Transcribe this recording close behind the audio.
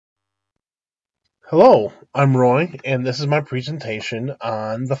Hello, I'm Roy, and this is my presentation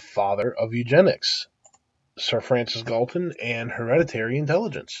on the father of eugenics, Sir Francis Galton, and hereditary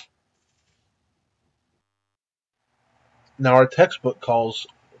intelligence. Now, our textbook calls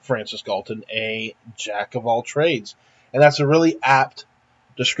Francis Galton a jack of all trades, and that's a really apt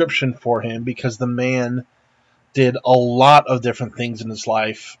description for him because the man did a lot of different things in his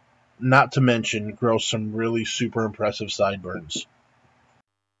life, not to mention grow some really super impressive sideburns.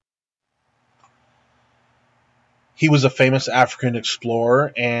 He was a famous African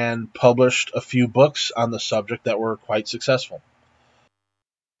explorer and published a few books on the subject that were quite successful.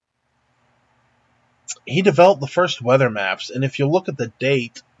 He developed the first weather maps, and if you look at the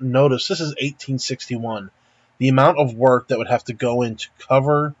date, notice this is 1861. The amount of work that would have to go in to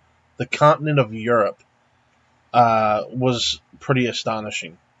cover the continent of Europe was pretty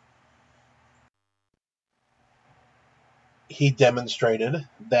astonishing. He demonstrated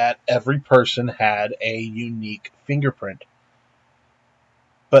that every person had a unique fingerprint.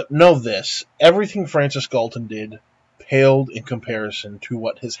 But know this, everything Francis Galton did paled in comparison to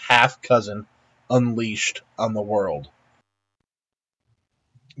what his half-cousin unleashed on the world.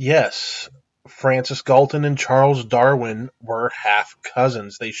 Yes, Francis Galton and Charles Darwin were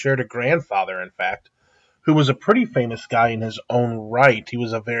half-cousins. They shared a grandfather, in fact, who was a pretty famous guy in his own right. He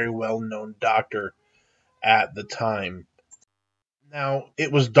was a very well-known doctor at the time. Now,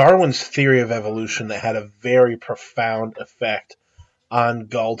 it was Darwin's theory of evolution that had a very profound effect on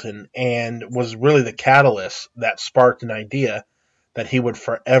Galton and was really the catalyst that sparked an idea that he would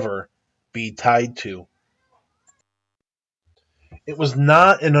forever be tied to. It was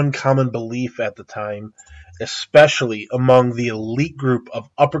not an uncommon belief at the time, especially among the elite group of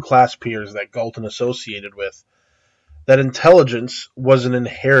upper-class peers that Galton associated with, that intelligence was an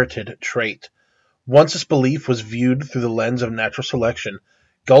inherited trait. Once this belief was viewed through the lens of natural selection,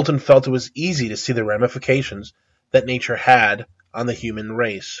 Galton felt it was easy to see the ramifications that nature had on the human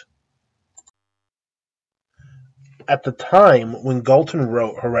race. At the time when Galton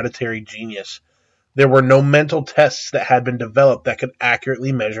wrote Hereditary Genius, there were no mental tests that had been developed that could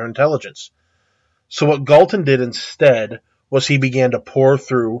accurately measure intelligence. So what Galton did instead was he began to pore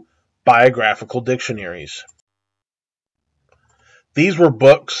through biographical dictionaries. These were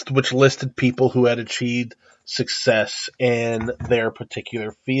books which listed people who had achieved success in their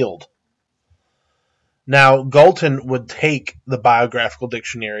particular field. Now, Galton would take the biographical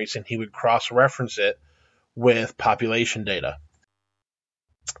dictionaries and he would cross-reference it with population data.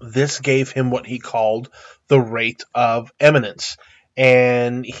 This gave him what he called the rate of eminence,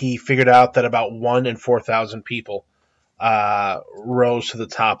 and he figured out that about 1 in 4,000 people rose to the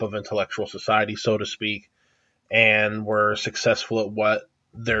top of intellectual society, so to speak, and were successful at what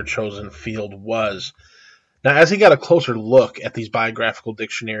their chosen field was. Now, as he got a closer look at these biographical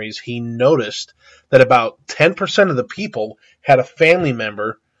dictionaries, he noticed that about 10% of the people had a family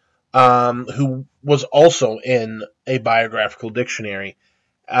member who was also in a biographical dictionary.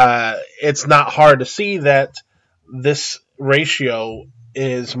 It's not hard to see that this ratio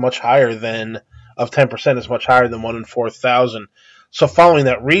is much higher than, of 10% is much higher than 1 in 4,000. So following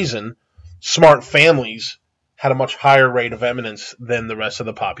that reason, smart families had a much higher rate of eminence than the rest of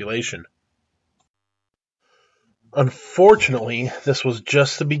the population. Unfortunately, this was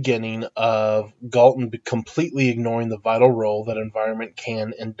just the beginning of Galton completely ignoring the vital role that environment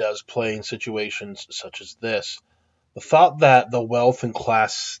can and does play in situations such as this. The thought that the wealth and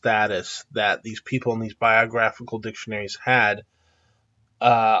class status that these people in these biographical dictionaries had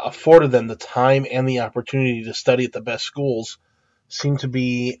afforded them the time and the opportunity to study at the best schools seemed to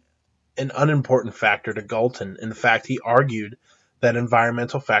be an unimportant factor to Galton. In fact, he argued that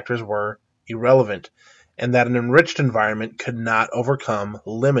environmental factors were irrelevant and that an enriched environment could not overcome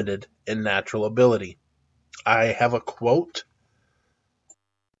limited and natural ability. I have a quote.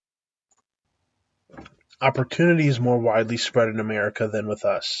 Opportunity is more widely spread in America than with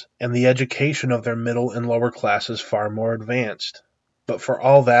us, and the education of their middle and lower classes far more advanced. But for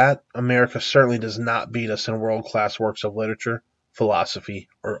all that, America certainly does not beat us in world-class works of literature, philosophy,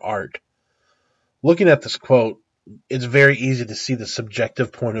 or art. Looking at this quote, it's very easy to see the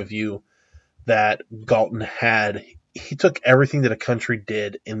subjective point of view that Galton had. He took everything that a country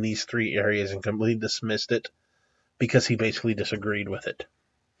did in these 3 areas and completely dismissed it because he basically disagreed with it.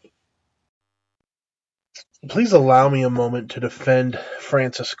 Please allow me a moment to defend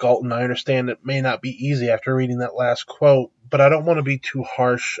Francis Galton. I understand it may not be easy after reading that last quote, but I don't want to be too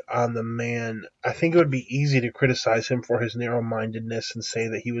harsh on the man. I think it would be easy to criticize him for his narrow-mindedness and say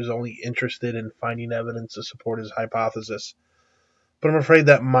that he was only interested in finding evidence to support his hypothesis. But I'm afraid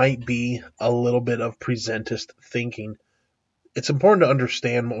that might be a little bit of presentist thinking. It's important to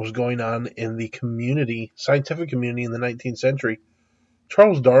understand what was going on in the scientific community in the 19th century.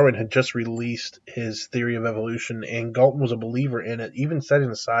 Charles Darwin had just released his theory of evolution, and Galton was a believer in it, even setting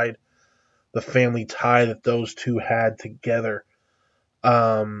aside the family tie that those two had together.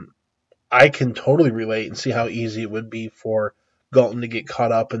 I can totally relate and see how easy it would be for Galton to get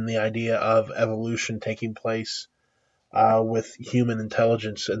caught up in the idea of evolution taking place with human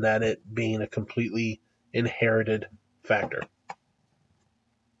intelligence and that it being a completely inherited factor.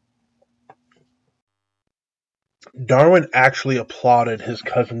 Darwin actually applauded his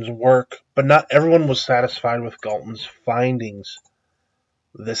cousin's work, but not everyone was satisfied with Galton's findings.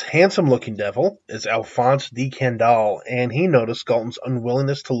 This handsome-looking devil is Alphonse de Candolle, and he noticed Galton's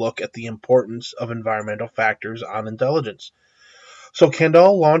unwillingness to look at the importance of environmental factors on intelligence. So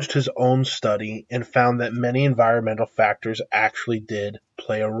Candolle launched his own study and found that many environmental factors actually did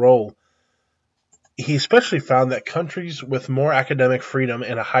play a role. He especially found that countries with more academic freedom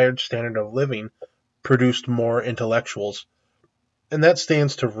and a higher standard of living produced more intellectuals. And that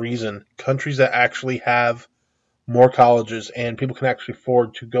stands to reason. Countries that actually have more colleges and people can actually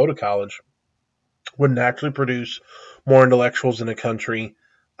afford to go to college would naturally produce more intellectuals in a country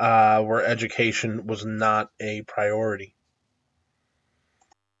where education was not a priority.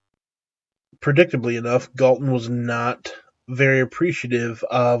 Predictably enough, Galton was not very appreciative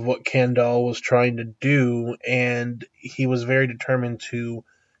of what Candolle was trying to do, and he was very determined to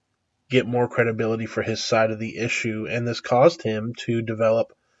get more credibility for his side of the issue, and this caused him to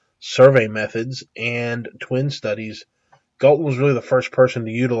develop survey methods and twin studies. Galton was really the first person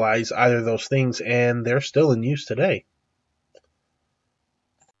to utilize either of those things, and they're still in use today.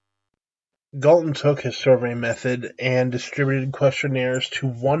 Galton took his survey method and distributed questionnaires to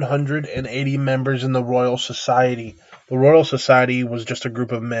 180 members in the Royal Society. The Royal Society was just a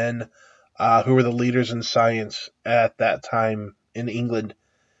group of men who were the leaders in science at that time in England.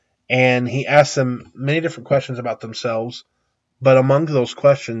 And he asked them many different questions about themselves, but among those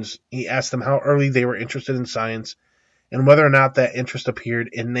questions, he asked them how early they were interested in science and whether or not that interest appeared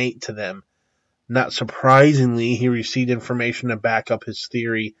innate to them. Not surprisingly, he received information to back up his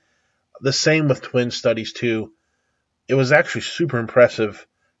theory. The same with twin studies, too. It was actually super impressive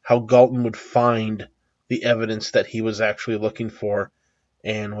how Galton would find the evidence that he was actually looking for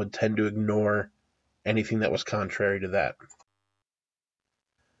and would tend to ignore anything that was contrary to that.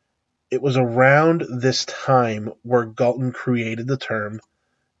 It was around this time where Galton created the term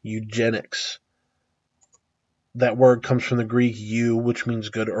eugenics. That word comes from the Greek eu, which means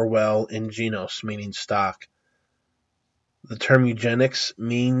good or well, and genos, meaning stock. The term eugenics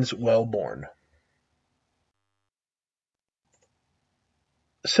means well-born.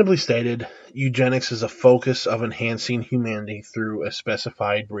 Simply stated, eugenics is a focus of enhancing humanity through a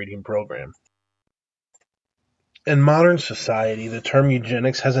specified breeding program. In modern society, the term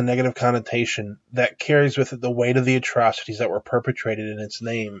eugenics has a negative connotation that carries with it the weight of the atrocities that were perpetrated in its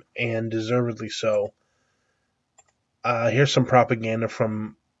name, and deservedly so. Here's some propaganda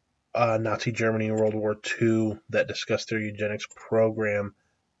from Nazi Germany in World War II that discussed their eugenics program.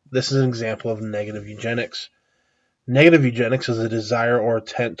 This is an example of negative eugenics. Negative eugenics is a desire or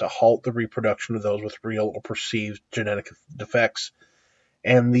intent to halt the reproduction of those with real or perceived genetic defects.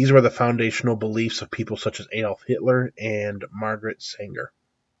 And these were the foundational beliefs of people such as Adolf Hitler and Margaret Sanger.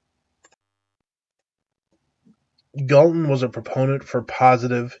 Galton was a proponent for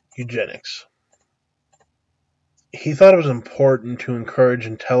positive eugenics. He thought it was important to encourage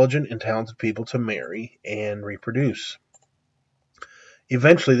intelligent and talented people to marry and reproduce.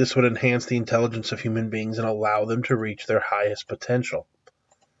 Eventually, this would enhance the intelligence of human beings and allow them to reach their highest potential.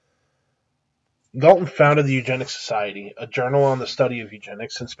 Galton founded the Eugenics Society, a journal on the study of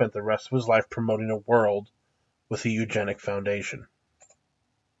eugenics, and spent the rest of his life promoting a world with a eugenic foundation.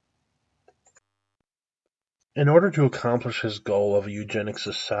 In order to accomplish his goal of a eugenics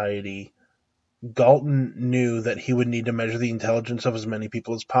society, Galton knew that he would need to measure the intelligence of as many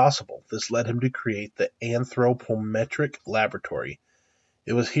people as possible. This led him to create the anthropometric laboratory.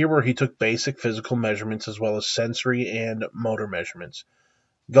 It was here where he took basic physical measurements as well as sensory and motor measurements.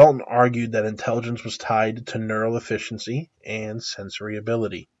 Galton argued that intelligence was tied to neural efficiency and sensory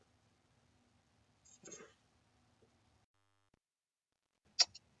ability.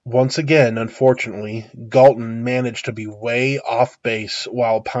 Once again, unfortunately, Galton managed to be way off base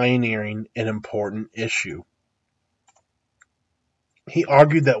while pioneering an important issue. He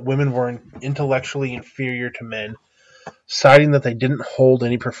argued that women were intellectually inferior to men, citing that they didn't hold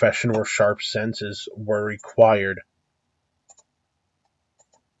any profession where sharp senses were required.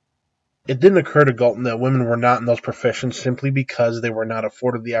 It didn't occur to Galton that women were not in those professions simply because they were not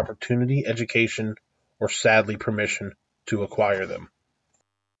afforded the opportunity, education, or sadly permission to acquire them.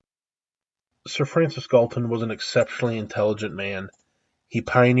 Sir Francis Galton was an exceptionally intelligent man. He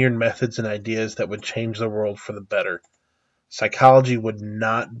pioneered methods and ideas that would change the world for the better. Psychology would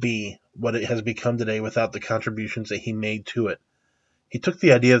not be what it has become today without the contributions that he made to it. He took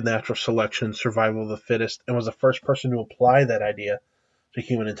the idea of natural selection and survival of the fittest and was the first person to apply that idea to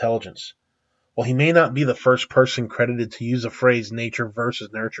human intelligence. While he may not be the first person credited to use the phrase nature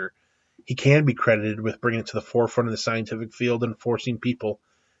versus nurture, he can be credited with bringing it to the forefront of the scientific field and forcing people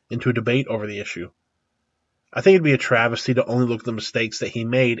into a debate over the issue. I think it'd be a travesty to only look at the mistakes that he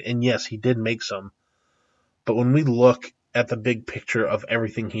made, and yes, he did make some. But when we look at the big picture of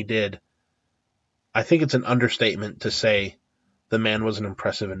everything he did, I think it's an understatement to say the man was an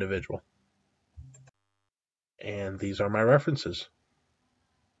impressive individual. And these are my references.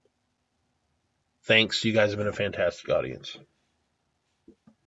 Thanks. You guys have been a fantastic audience.